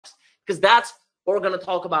because that's what we're going to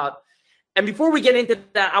talk about. And before we get into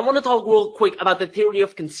that, I want to talk real quick about the theory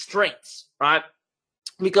of constraints, right?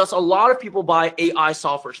 Because a lot of people buy AI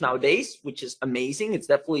softwares nowadays, which is amazing. It's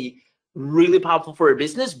definitely really powerful for your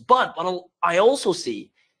business. But what I also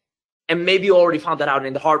see, and maybe you already found that out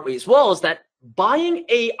in the hard way as well, is that buying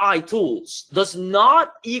AI tools does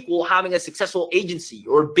not equal having a successful agency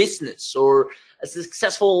or business or a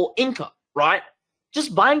successful income, right?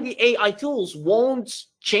 Just buying the AI tools won't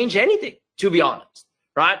change anything, to be honest.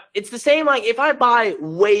 Right? It's the same like if I buy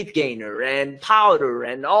weight gainer and powder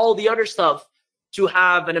and all the other stuff to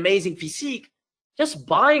have an amazing physique, just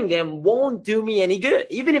buying them won't do me any good.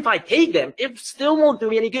 Even if I take them, it still won't do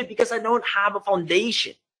me any good because I don't have a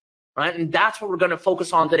foundation, right? And that's what we're going to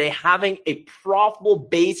focus on today, having a profitable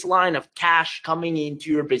baseline of cash coming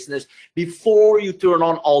into your business before you turn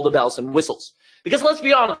on all the bells and whistles. Because let's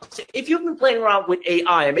be honest, if you've been playing around with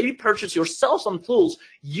AI and maybe purchase yourself some tools,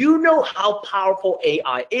 you know how powerful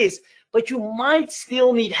AI is, but you might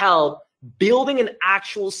still need help building an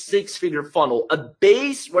actual six-figure funnel, a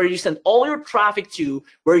base where you send all your traffic to,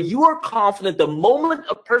 where you are confident the moment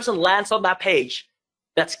a person lands on that page,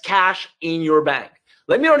 that's cash in your bank.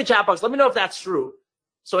 Let me know in the chat box. Let me know if that's true,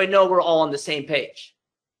 so I know we're all on the same page.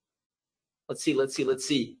 Let's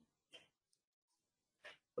see.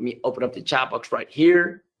 Let me open up the chat box right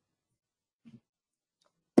here.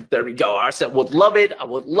 There we go. I said, would love it. I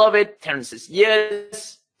would love it. Terrence says,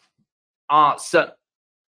 yes. Awesome.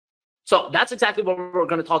 So that's exactly what we're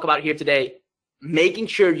going to talk about here today. Making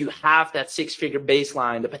sure you have that six-figure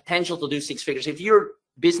baseline, the potential to do six figures. If your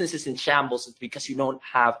business is in shambles, it's because you don't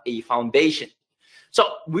have a foundation. So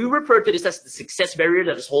we refer to this as the success barrier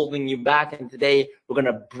that is holding you back. And today we're going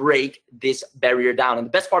to break this barrier down. And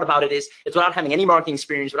the best part about it is it's without having any marketing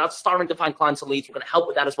experience, without starting to find clients and leads. We're going to help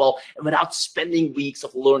with that as well. And without spending weeks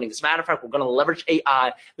of learning. As a matter of fact, we're going to leverage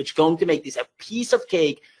AI, which is going to make this a piece of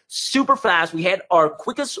cake super fast. We had our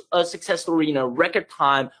quickest success story in a record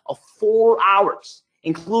time of 4 hours,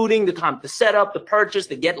 including the time to set up, the purchase,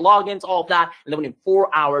 the get logins, all of that. And then within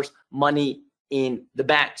 4 hours, money in the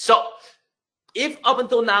bank. So if up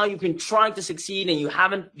until now you've been trying to succeed and you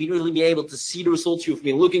haven't really been able to see the results you've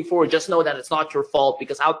been looking for, just know that it's not your fault,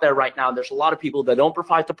 because out there right now, there's a lot of people that don't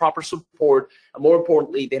provide the proper support, and more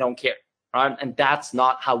importantly, they don't care. Right? And that's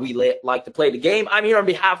not how we like to play the game. I'm here on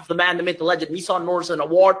behalf of the man, the myth, the legend, Misan Norris, an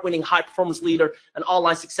award-winning high-performance leader, an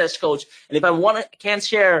online success coach. And if I can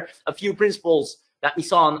share a few principles that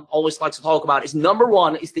Misan always likes to talk about, is number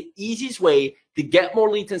one, is the easiest way to get more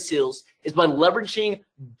leads and sales is by leveraging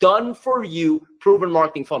done-for-you proven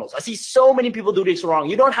marketing funnels. I see so many people do this wrong.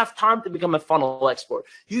 You don't have time to become a funnel expert.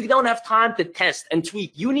 You don't have time to test and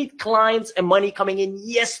tweak. You need clients and money coming in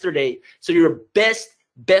yesterday. So your best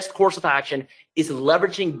course of action is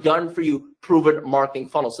leveraging done-for-you proven marketing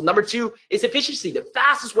funnels. So number two is efficiency. The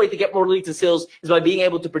fastest way to get more leads and sales is by being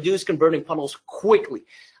able to produce converting funnels quickly.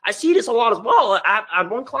 I see this a lot as well. I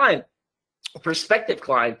have one client, a prospective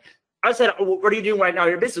client. I said, what are you doing right now in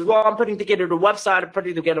your business? Well, I'm putting together the website. I'm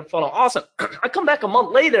putting together a funnel. Awesome. I come back a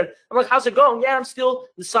month later. I'm like, how's it going? Yeah, I'm still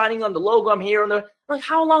deciding on the logo. I'm here on the, I'm like,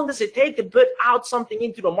 how long does it take to put out something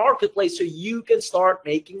into the marketplace so you can start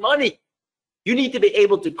making money? You need to be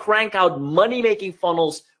able to crank out money-making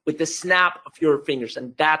funnels with the snap of your fingers.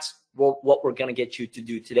 And that's what we're going to get you to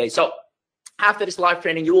do today. So after this live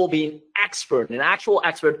training, you will be an expert, an actual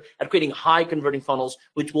expert at creating high converting funnels,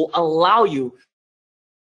 which will allow you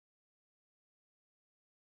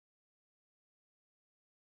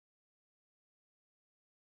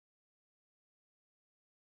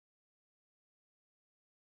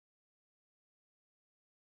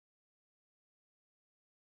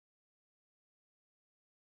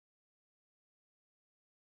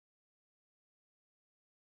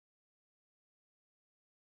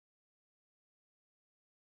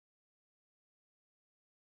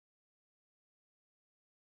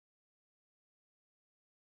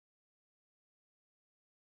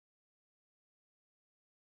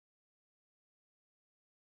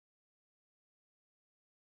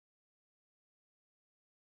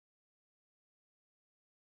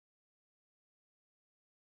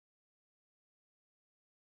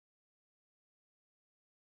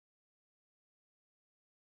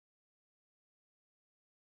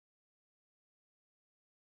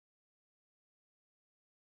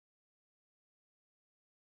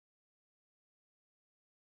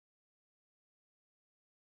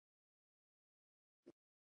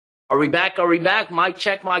Are we back? Are we back? Mic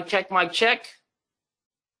check, mic check, mic check. I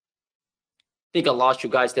think I lost you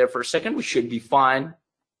guys there for a second. We should be fine.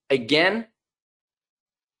 Again,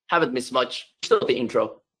 haven't missed much. Still the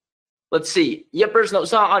intro. Let's see. Yippers, no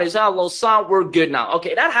sound, audio sound, low sound. We're good now.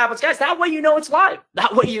 Okay, that happens, guys. That way you know it's live.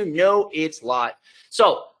 That way you know it's live.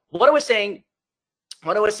 So what I was saying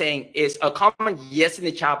is a comment yes in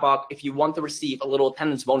the chat box if you want to receive a little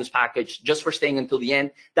attendance bonus package just for staying until the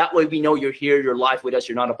end. That way we know you're here, you're live with us,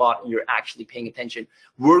 you're not a bot, and you're actually paying attention.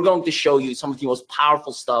 We're going to show you some of the most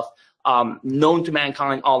powerful stuff known to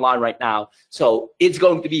mankind online right now. So it's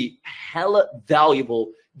going to be hella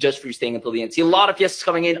valuable just for you staying until the end. See a lot of yeses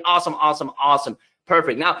coming in. Awesome, awesome, awesome.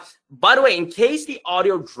 Perfect. Now, by the way, in case the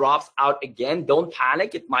audio drops out again, don't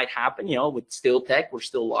panic. It might happen, you know, with Still Tech, we're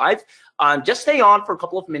still live. Just stay on for a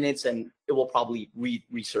couple of minutes and it will probably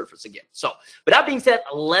resurface again. So, with that being said,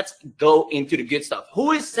 let's go into the good stuff.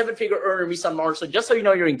 Who is seven-figure earner Misan Mar? So just so you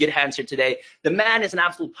know, you're in good hands here today. The man is an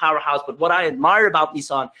absolute powerhouse, but what I admire about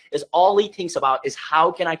Misan is all he thinks about is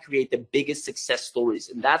how can I create the biggest success stories?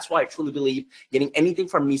 And that's why I truly believe getting anything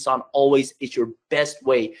from Misan always is your best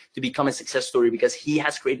way to become a success story, because he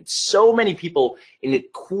has created so many people in the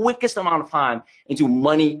quickest amount of time into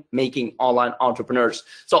money-making online entrepreneurs.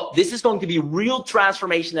 So this is going to be real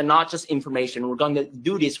transformation and not just information. We're going to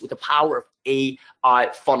do this with the power of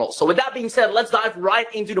AiFunnels. So with that being said, let's dive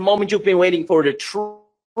right into the moment you've been waiting for. The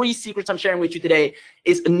three secrets I'm sharing with you today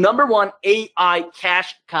is number one, AI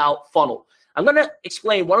cash cow funnel. I'm going to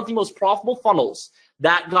explain one of the most profitable funnels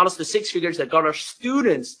that got us to six figures, that got our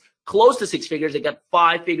students close to six figures. They got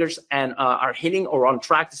 5 figures and are hitting or on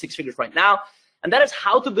track to 6 figures right now. And that is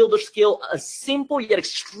how to build or scale a simple yet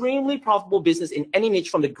extremely profitable business in any niche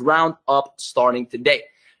from the ground up starting today.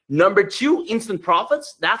 Number two, instant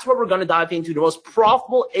profits. That's where we're going to dive into the most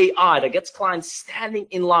profitable AI that gets clients standing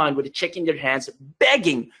in line with a check in their hands,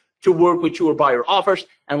 begging to work with you or buy your offers.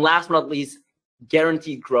 And last but not least,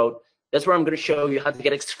 guaranteed growth. That's where I'm going to show you how to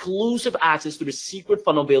get exclusive access to the secret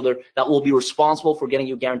funnel builder that will be responsible for getting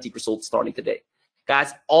you guaranteed results starting today.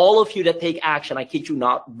 Guys, all of you that take action, I kid you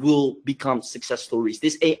not, will become success stories.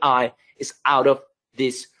 This AI is out of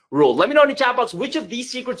this world. Let me know in the chat box which of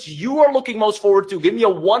these secrets you are looking most forward to. Give me a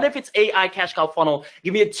 1 if it's AI cash cow funnel.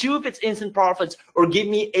 Give me a 2 if it's instant profits, or give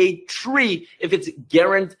me a 3 if it's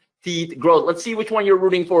guaranteed growth. Let's see which one you're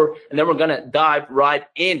rooting for, and then we're going to dive right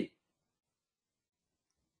in.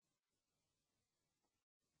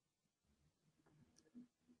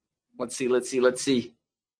 Let's see.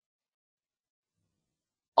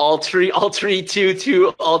 All three,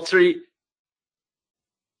 2, all 3.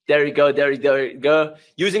 There you go.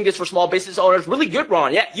 Using this for small business owners, really good,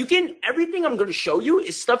 Ron. Yeah, you can, everything I'm going to show you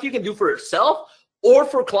is stuff you can do for yourself or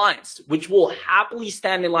for clients, which will happily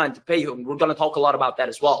stand in line to pay you. And we're going to talk a lot about that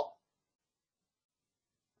as well.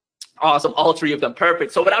 Awesome, all 3 of them,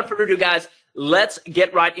 perfect. So without further ado, guys, let's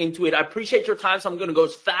get right into it. I appreciate your time, so I'm going to go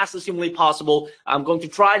as fast as humanly possible. I'm going to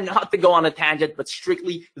try not to go on a tangent, but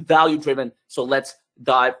strictly value-driven. So let's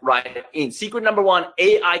dive right in. Secret number 1,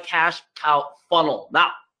 AI cash cow funnel.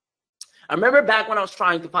 Now, I remember back when I was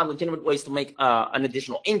trying to find legitimate ways to make an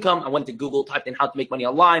additional income, I went to Google, typed in how to make money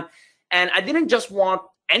online, and I didn't just want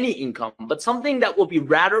any income, but something that would be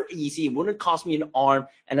rather easy, wouldn't cost me an arm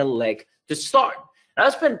and a leg to start. And I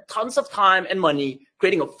spent tons of time and money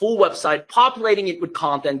creating a full website, populating it with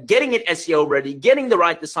content, getting it SEO ready, getting the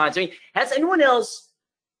right designs. I mean, has anyone else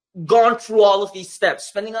gone through all of these steps,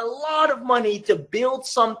 spending a lot of money to build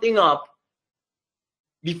something up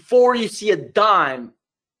before you see a dime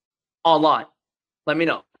online? Let me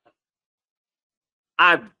know.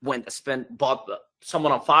 I went to bought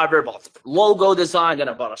someone on Fiverr, bought logo design, then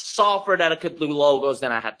I bought a software that I could do logos,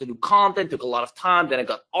 then I had to do content, took a lot of time, then I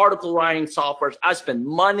got article writing softwares. I spent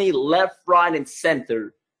money left, right, and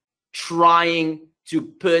center trying to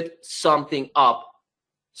put something up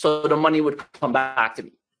so the money would come back to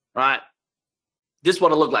me, right? This is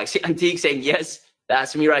what it looked like. See, Antique saying yes,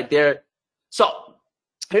 that's me right there. So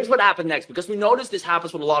here's what happened next, because we noticed this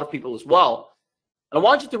happens with a lot of people as well. And I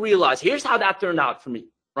want you to realize, here's how that turned out for me,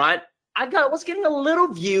 right? I was getting a little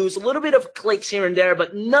views, a little bit of clicks here and there,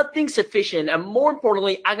 but nothing sufficient. And more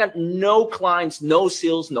importantly, I got no clients, no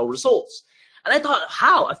sales, no results. And I thought,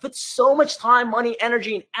 how? I put so much time, money,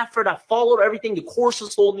 energy, and effort. I followed everything the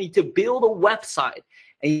courses told me to build a website,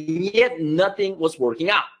 and yet nothing was working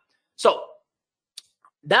out. So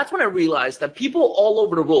that's when I realized that people all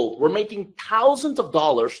over the world were making thousands of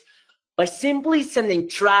dollars by simply sending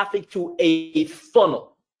traffic to a funnel.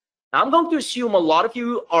 Now, I'm going to assume a lot of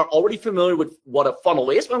you are already familiar with what a funnel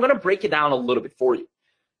is, but I'm going to break it down a little bit for you.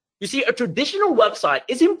 You see, a traditional website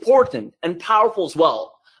is important and powerful as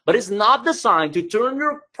well, but it's not designed to turn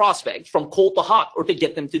your prospects from cold to hot or to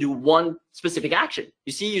get them to do one specific action.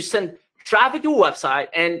 You see, you send traffic to a website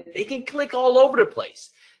and they can click all over the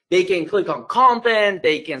place. They can click on content.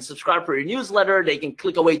 They can subscribe for your newsletter. They can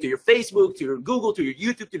click away to your Facebook, to your Google, to your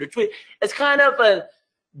YouTube, to your Twitter. It's kind of a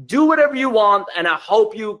do whatever you want, and I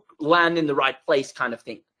hope you land in the right place kind of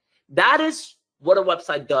thing. That is what a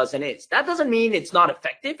website does and is. That doesn't mean it's not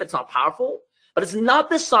effective, it's not powerful, but it's not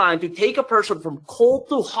designed to take a person from cold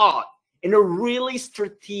to hot in a really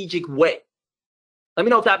strategic way. Let me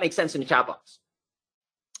know if that makes sense in the chat box.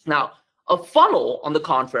 Now, a funnel, on the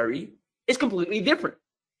contrary, is completely different.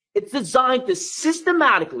 It's designed to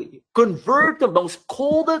systematically convert the most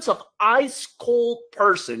coldest of ice cold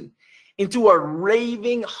person into a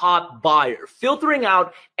raving hot buyer, filtering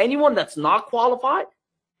out anyone that's not qualified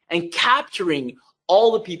and capturing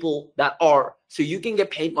all the people that are, so you can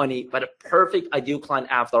get paid money by the perfect ideal client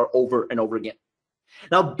avatar over and over again.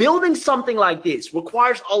 Now, building something like this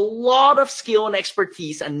requires a lot of skill and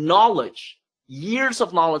expertise and knowledge, years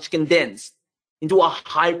of knowledge condensed into a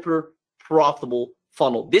hyper profitable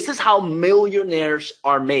funnel. This is how millionaires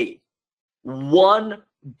are made. One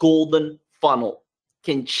golden funnel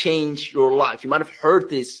can change your life. You might have heard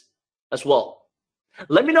this as well.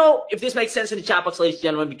 Let me know if this makes sense in the chat box, ladies and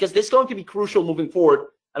gentlemen, because this is going to be crucial moving forward.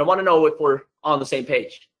 And I want to know if we're on the same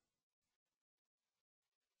page.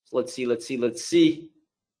 So let's see.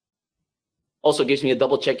 Also gives me a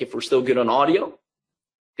double check if we're still good on audio,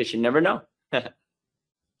 because you never know.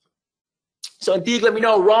 So indeed, let me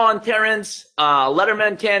know. Ron, Terrence,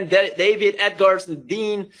 Letterman, Ken, David, Edgars,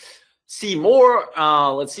 Dean, C. Moore.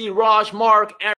 Let's see, Raj, Mark, Aaron.